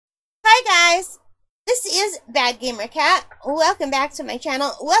guys, this is Bad Gamer Cat. Welcome back to my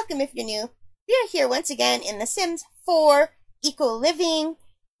channel. Welcome if you're new. We are here once again in The Sims 4 Eco Living.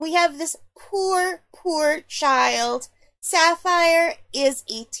 We have this poor child. Sapphire is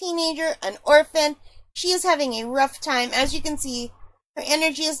a teenager, an orphan. She is having a rough time. As you can see, her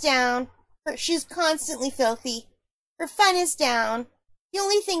energy is down. She's constantly filthy. Her fun is down. The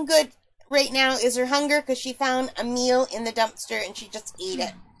only thing good right now is her hunger because she found a meal in the dumpster and she just ate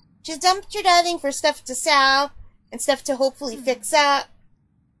it. She's dumpster diving for stuff to sell and stuff to hopefully fix up.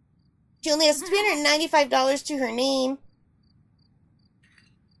 She only has $395 to her name.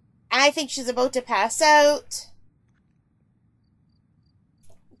 I think she's about to pass out.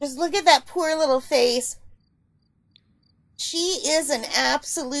 Just look at that poor little face. She is an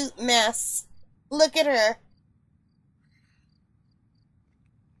absolute mess. Look at her.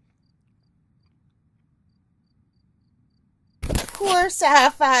 Poor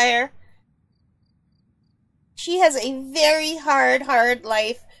Sapphire. She has a very hard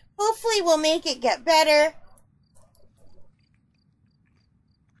life. Hopefully we'll make it get better.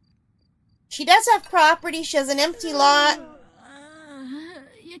 She does have property. She has an empty lot.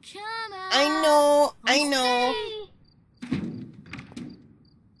 You can't. I know.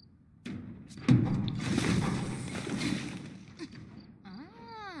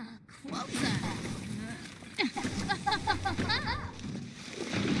 Closer.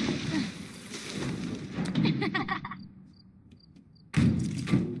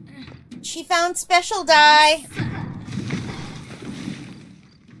 She found special dye.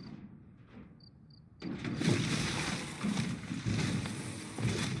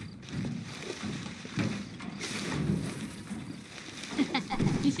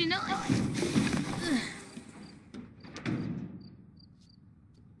 You should know it.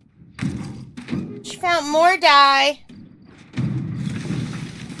 She found more dye.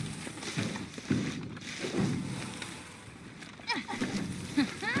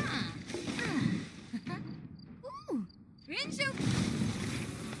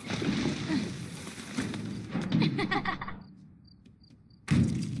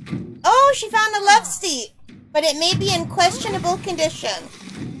 Oh, she found a love seat, but it may be in questionable condition.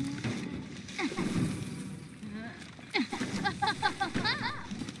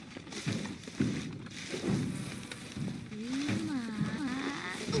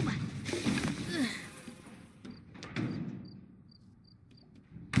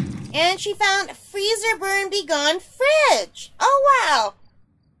 And she found freezer burn be gone fridge. Oh, wow.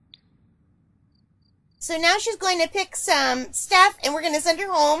 So now she's going to pick some stuff and we're going to send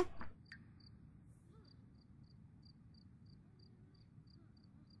her home.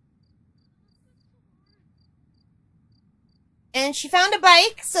 And she found a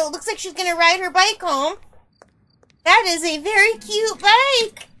bike, so it looks like she's going to ride her bike home. That is a very cute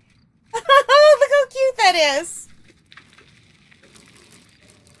bike. Look how cute that is.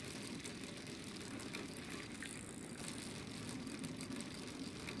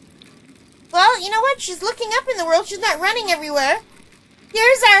 Well, you know what? She's looking up in the world. She's not running everywhere.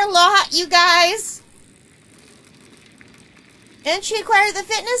 Here's our lot, you guys. And she acquired the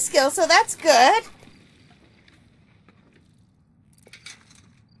fitness skill, so that's good.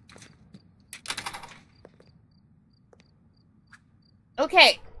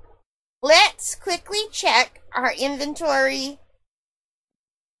 Okay. Let's quickly check our inventory.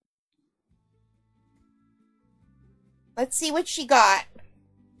 Let's see what she got.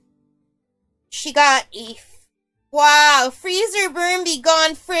 She got a, wow, freezer burn be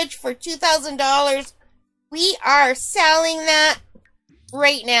gone fridge for $2,000. We are selling that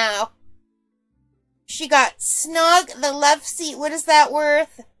right now. She got Snug the love seat. What is that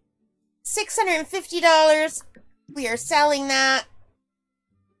worth? $650. We are selling that.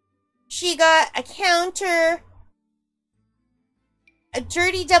 She got a counter, a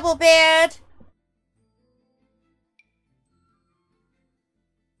dirty double bed.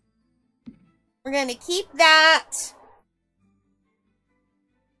 We're going to keep that.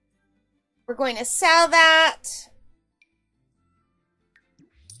 We're going to sell that.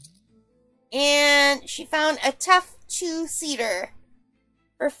 And she found a tough two-seater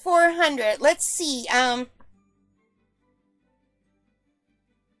for $400. Let's see.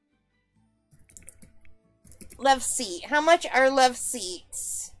 Love seat. How much are love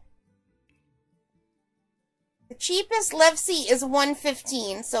seats? The cheapest love seat is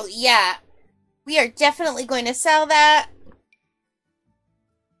 $115. So yeah. We are definitely going to sell that.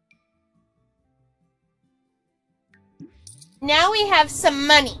 Now we have some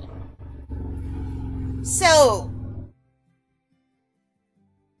money. So,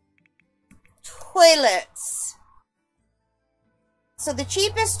 toilets. So the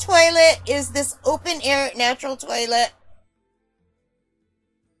cheapest toilet is this open air natural toilet.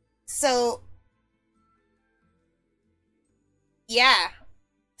 So, yeah.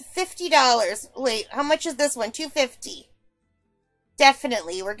 $50. Wait, how much is this one? $2.50.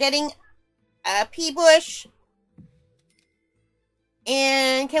 Definitely. We're getting a pee bush.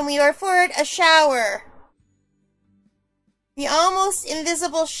 And can we afford a shower? The almost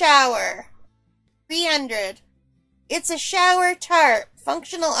invisible shower. 300. It's a shower tarp.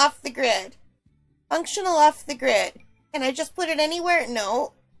 Functional off the grid. Functional off the grid. Can I just put it anywhere?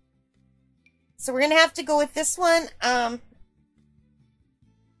 No. So we're going to have to go with this one.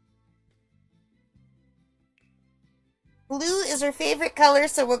 Blue is her favorite color,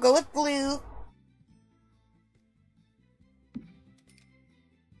 so we'll go with blue.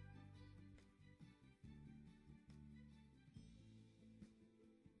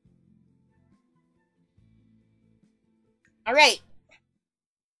 All right.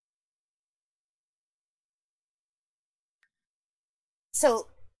 So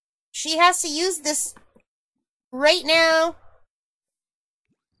she has to use this right now.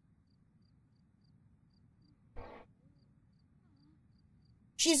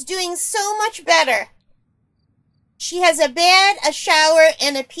 She's doing so much better. She has a bed, a shower,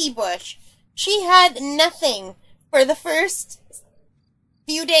 and a pee bush. She had nothing for the first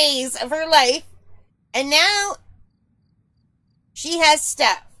few days of her life, and now she has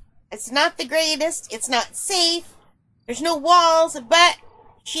stuff. It's not the greatest, it's not safe, there's no walls, but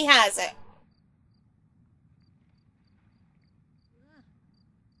she has it.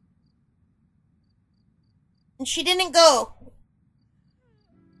 And she didn't go.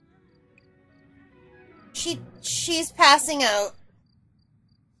 She's passing out.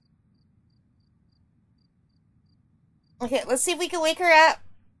 Okay, let's see if we can wake her up.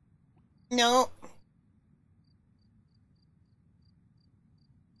 No.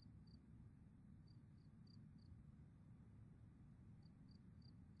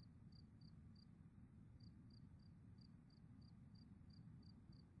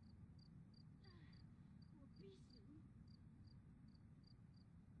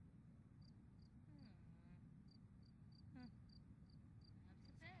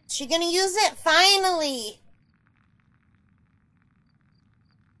 She gonna use it? Finally!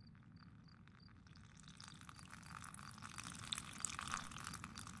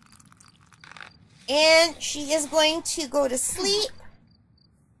 And she is going to go to sleep.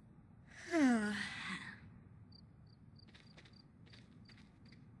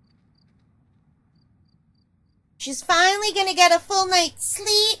 She's finally gonna get a full night's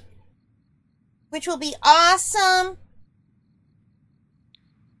sleep, which will be awesome.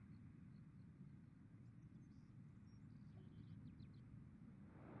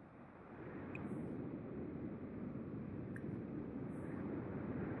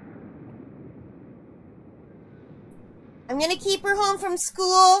 I'm gonna keep her home from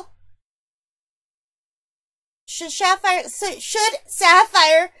school. Should Sapphire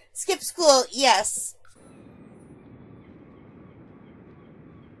skip school? Yes.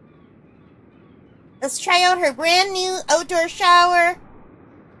 Let's try out her brand new outdoor shower.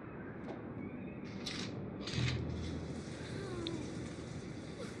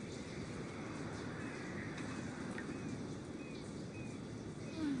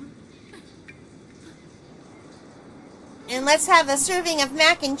 And let's have a serving of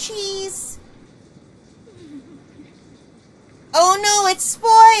mac and cheese. Oh no, it's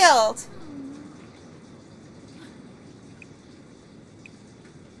spoiled.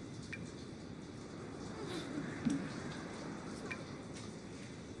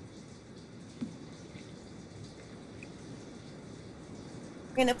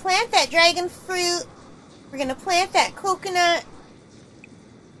 We're gonna plant that dragon fruit. We're gonna plant that coconut.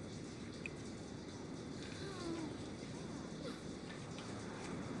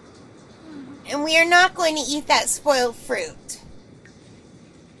 And we are not going to eat that spoiled fruit.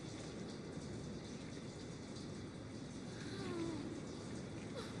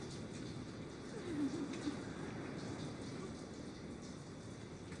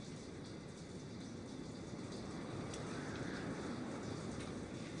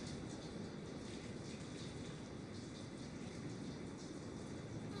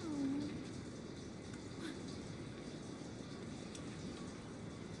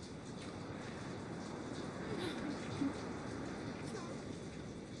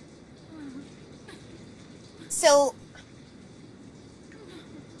 So,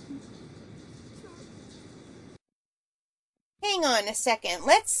 hang on a second.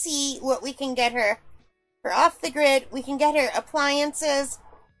 Let's see what we can get her for off the grid. We can get her appliances.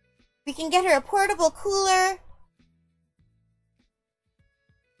 We can get her a portable cooler.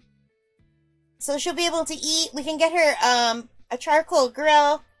 So she'll be able to eat. We can get her a charcoal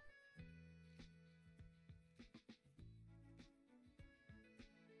grill.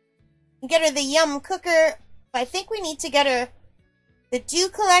 Get her the yum cooker. I think we need to get her the dew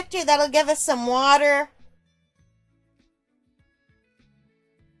collector. That'll give us some water.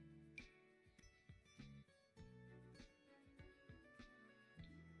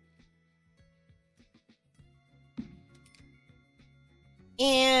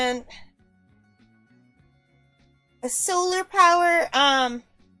 And a solar power,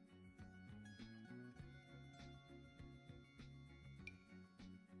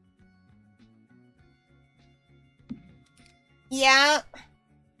 yeah.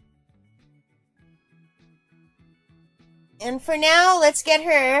 And for now, let's get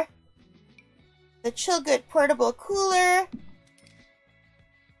her the Chillgood portable cooler.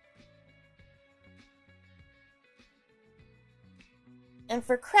 And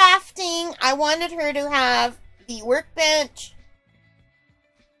for crafting, I wanted her to have the workbench.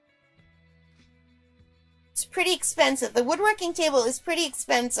 It's pretty expensive. The woodworking table is pretty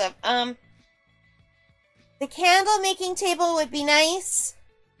expensive. The candle making table would be nice.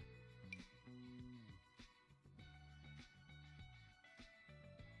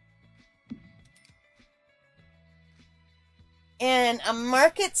 And a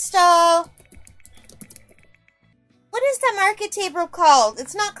market stall. What is the market table called?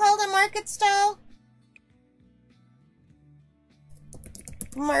 It's not called a market stall?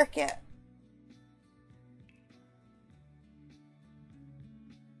 Market.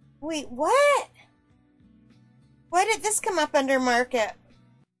 Wait, what? Why did this come up under market?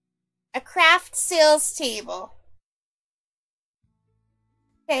 A craft sales table.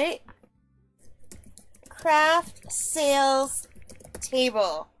 Okay. Craft sales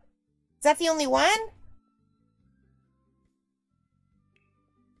table. Is that the only one?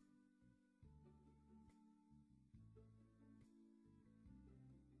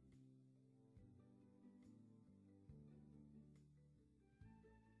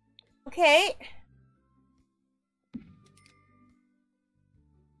 Okay.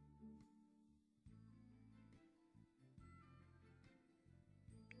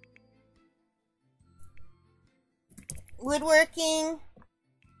 Woodworking.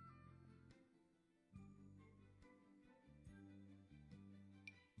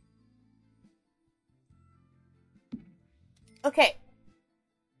 Okay.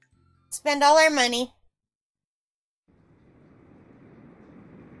 Spend all our money.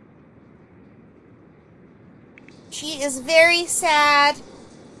 She is very sad.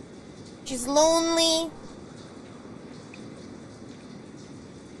 She's lonely.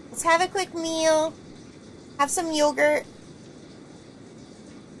 Let's have a quick meal. Have some yogurt.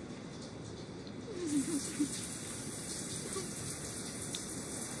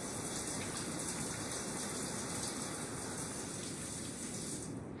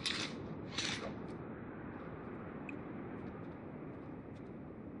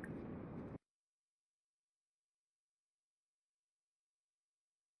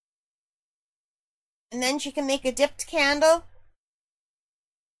 And then she can make a dipped candle,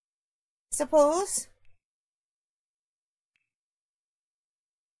 suppose.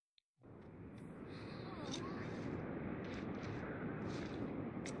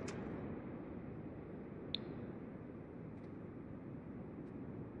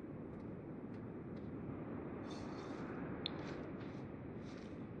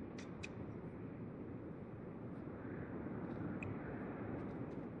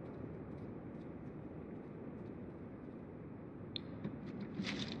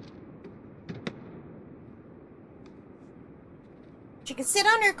 She could sit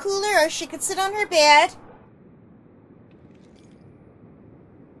on her cooler or she could sit on her bed.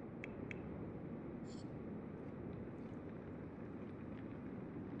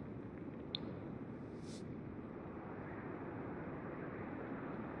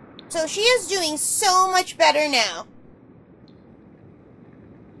 So she is doing so much better now.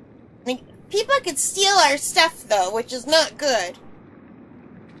 Like, people could steal our stuff though, which is not good.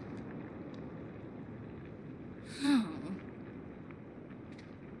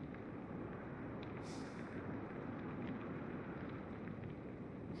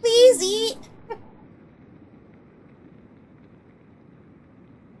 Please eat.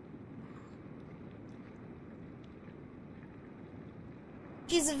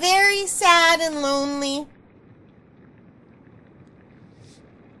 She's very sad and lonely.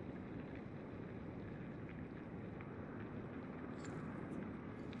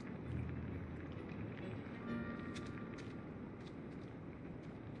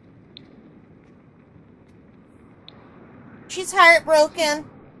 She's heartbroken.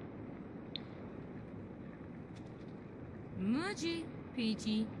 Muji,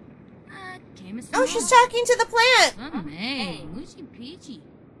 Peachy. Oh, she's talking to the plant. Hey, Muji, Peachy.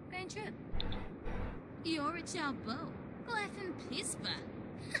 Pain trip. You're a chabo. Glaffen Pispa.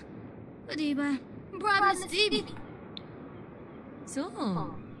 Badiba. Brabna Stevie. So,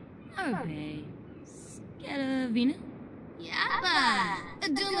 okay. Scaravina. Yaba.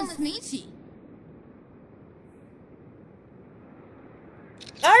 Adumas Michi.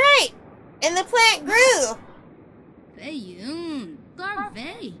 Alright. And the plant grew. Bayun.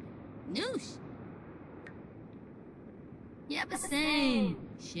 Garvey. Noosh. Yabasane.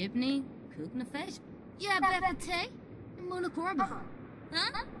 Shipney. Kuknafish. Yabapate. Monocorba.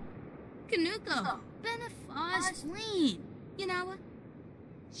 Huh? Kanuko. Benefage Lean. You know what?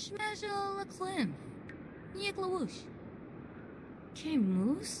 Schmashal Klim. Yiklawoosh.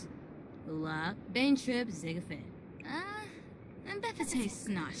 K-Moose. Ula. Bane Trip Zigafed. And Befate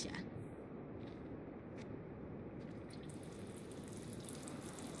Snasha.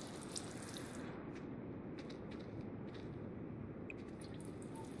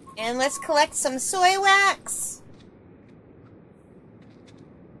 And let's collect some soy wax.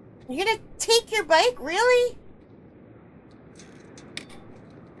 You're gonna take your bike? Really?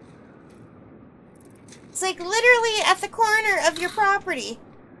 It's like literally at the corner of your property.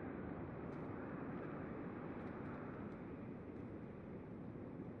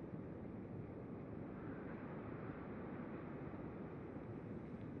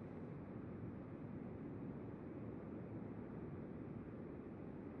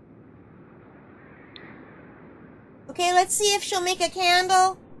 Okay, let's see if she'll make a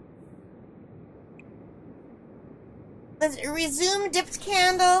candle. Let's resume dipped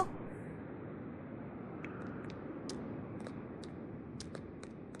candle.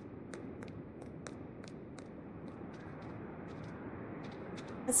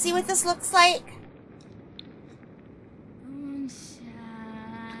 Let's see what this looks like.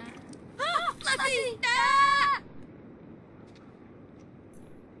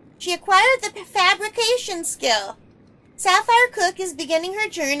 She acquired the fabrication skill. Sapphire Cook is beginning her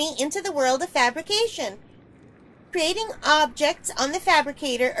journey into the world of fabrication. Creating objects on the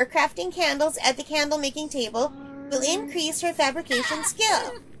fabricator or crafting candles at the candle making table will increase her fabrication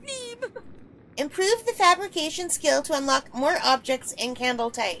skill. Improve the fabrication skill to unlock more objects and candle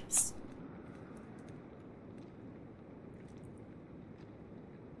types.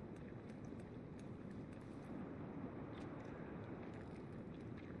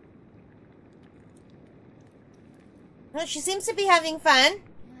 Well, she seems to be having fun.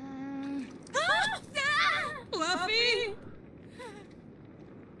 Fluffy!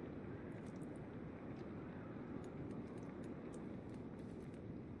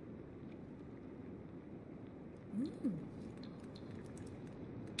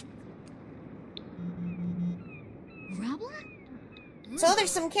 So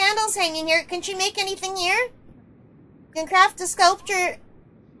there's some candles hanging here. Can she make anything here? You can craft a sculpture,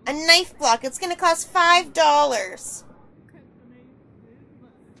 a knife block. It's going to cost $5.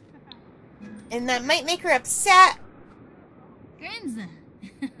 And that might make her upset.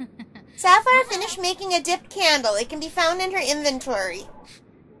 Sapphire finished making a dipped candle. It can be found in her inventory.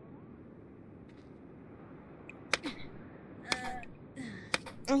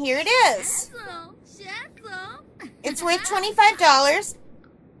 And here it is. It's worth $25,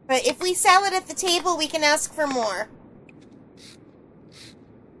 but if we sell it at the table, we can ask for more.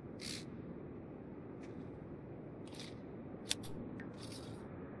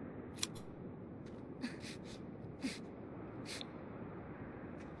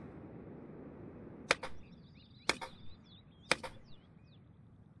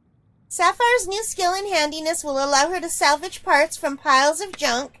 Sapphire's new skill in handiness will allow her to salvage parts from piles of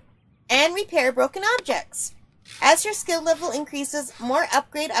junk and repair broken objects. As her skill level increases, more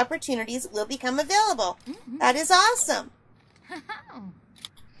upgrade opportunities will become available. That is awesome.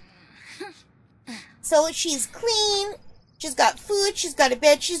 So she's clean, she's got food, she's got a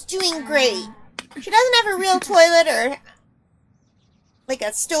bed, she's doing great. She doesn't have a real toilet or like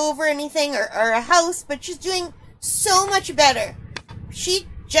a stove or anything or a house, but she's doing so much better. She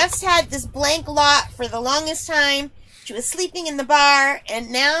just had this blank lot for the longest time. She was sleeping in the bar,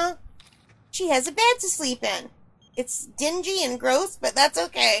 and now she has a bed to sleep in. It's dingy and gross, but that's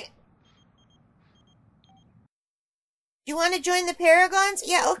okay. Do you want to join the Paragons?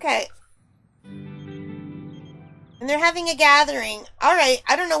 Yeah, okay. And they're having a gathering. Alright,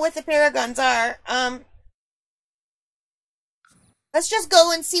 I don't know what the Paragons are. Let's just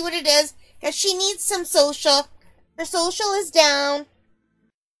go and see what it is, because she needs some social. Her social is down.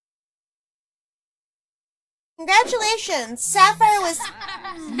 Congratulations! Sapphire was...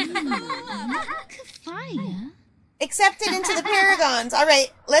 Accepted into the Paragons.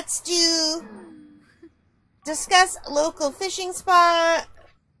 Alright, let's discuss local fishing spot.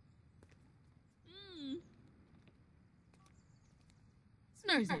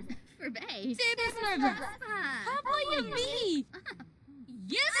 Snurzer. For Bay. Tibby Snurzer. Papa Yami.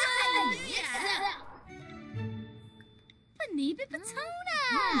 Yes, Panibi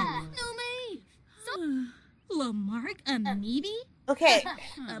Patona. No me. So, Lamarck Amoebi? Okay.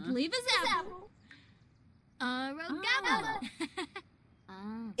 I believe it's Apple. Rogaba.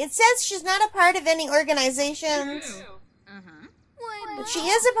 It says she's not a part of any organizations. But she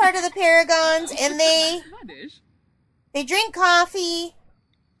is a part of the Paragons, and they drink coffee.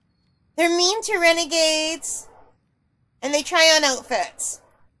 They're mean to renegades. And they try on outfits.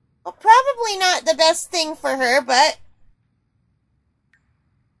 Well, probably not the best thing for her, but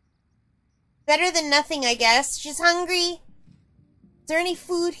better than nothing, I guess. She's hungry. Is there any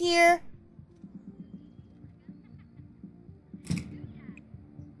food here?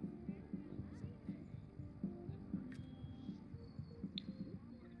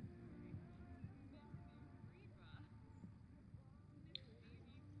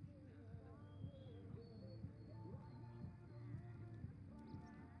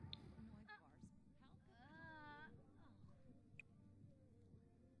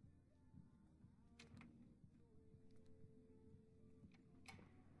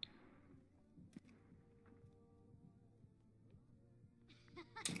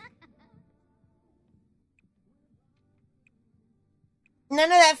 None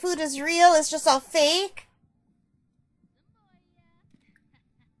of that food is real, it's just all fake.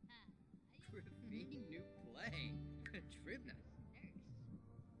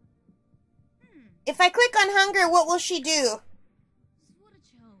 If I click on hunger, what will she do?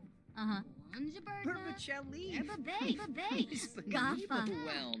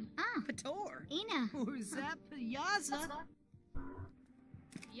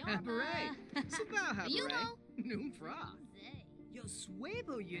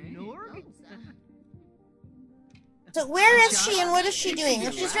 So where is she and what is she doing?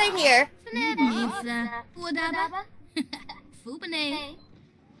 If she's right here.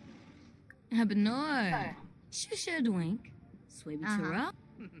 Habanor. Shusha-dwink. Swabitura.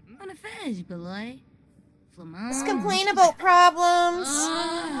 On a fez, beloy. Let's complain about problems.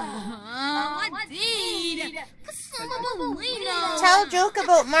 Tell a joke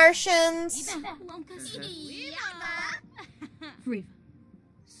about Martians. Riva.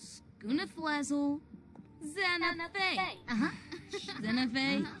 Schoonaflazzle. Xanafe.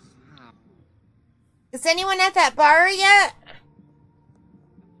 Xanafe. Is anyone at that bar yet?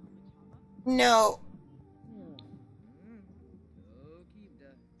 No.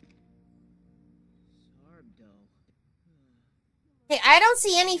 Okay, I don't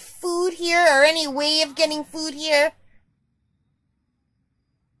see any food here or any way of getting food here.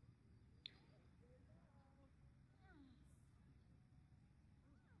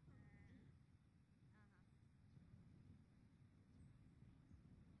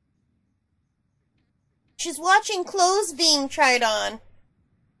 She's watching clothes being tried on.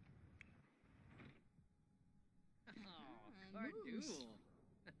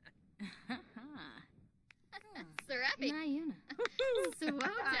 Nayuna. Swota.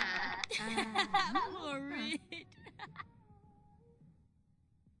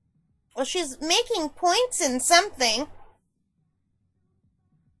 Well, she's making points in something.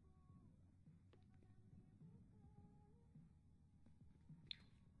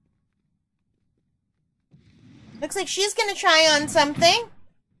 Looks like she's gonna try on something.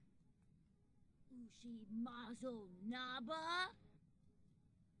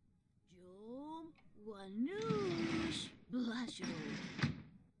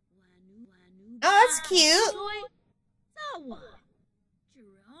 Oh, that's cute.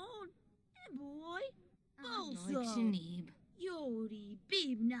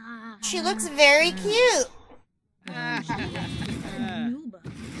 She looks very cute.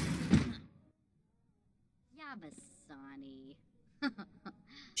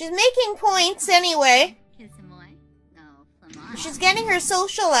 She's making points anyway. She's getting her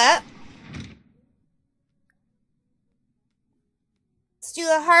social up. Let's do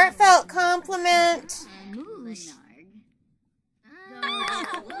a heartfelt compliment.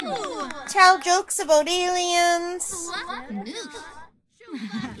 Tell jokes about aliens.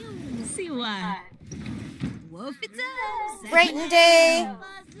 Brighten day.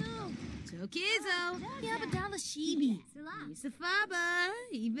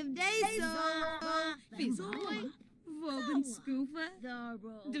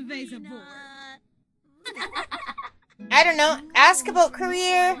 I don't know. Ask about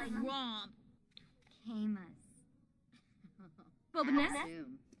career.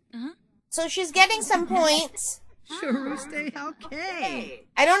 So she's getting some points. Shuruste halkay.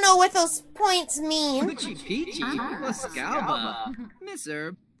 I don't know what those points mean. Pucci Peachy, Lascalba,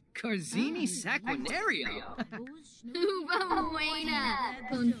 Mr. Carzini Sanguinario. Uba buena,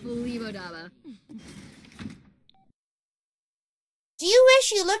 con fulibo daba. Do you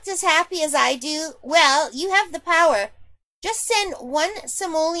wish you looked as happy as I do? Well, you have the power. Just send one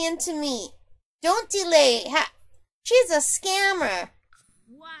simoleon to me. Don't delay. She's a scammer.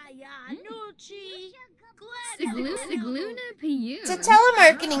 Sigluna Piu. It's a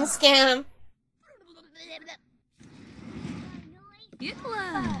telemarketing scam.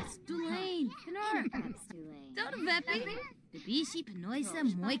 Yitla, Stulain, Canor. Don't vepi. The bishi penoisa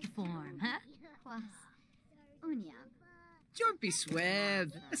moik form, huh? Jorpy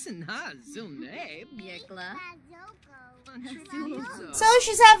Sweb, Asana Zune, Yekla. So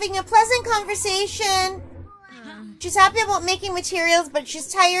she's having a pleasant conversation. She's happy about making materials, but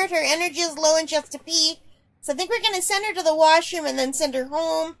she's tired. Her energy is low and she has to pee. So I think we're going to send her to the washroom and then send her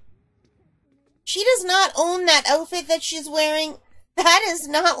home. She does not own that outfit that she's wearing. That is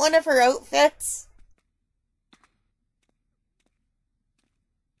not one of her outfits.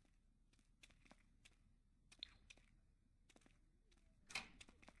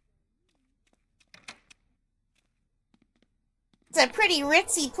 It's a pretty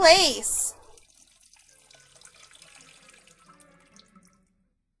ritzy place.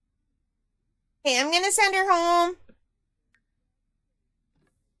 Okay, I'm gonna send her home.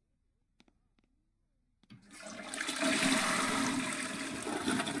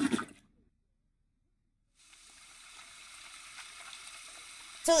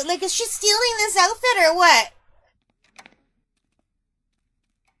 So, like, is she stealing this outfit or what?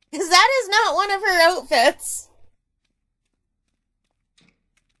 Because that is not one of her outfits.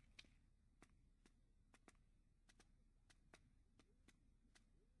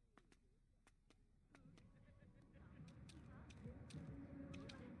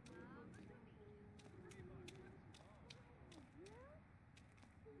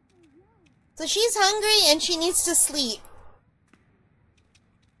 So she's hungry and she needs to sleep.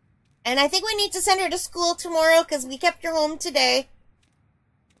 And I think we need to send her to school tomorrow because we kept her home today.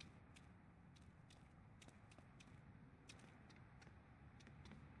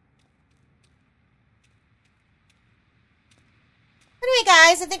 Anyway,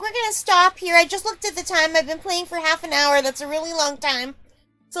 guys, I think we're going to stop here. I just looked at the time. I've been playing for half an hour. That's a really long time.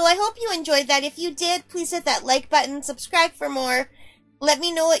 So I hope you enjoyed that. If you did, please hit that like button. Subscribe for more. Let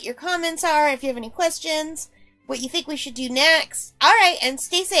me know what your comments are, if you have any questions, what you think we should do next. Alright, and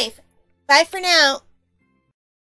stay safe. Bye for now.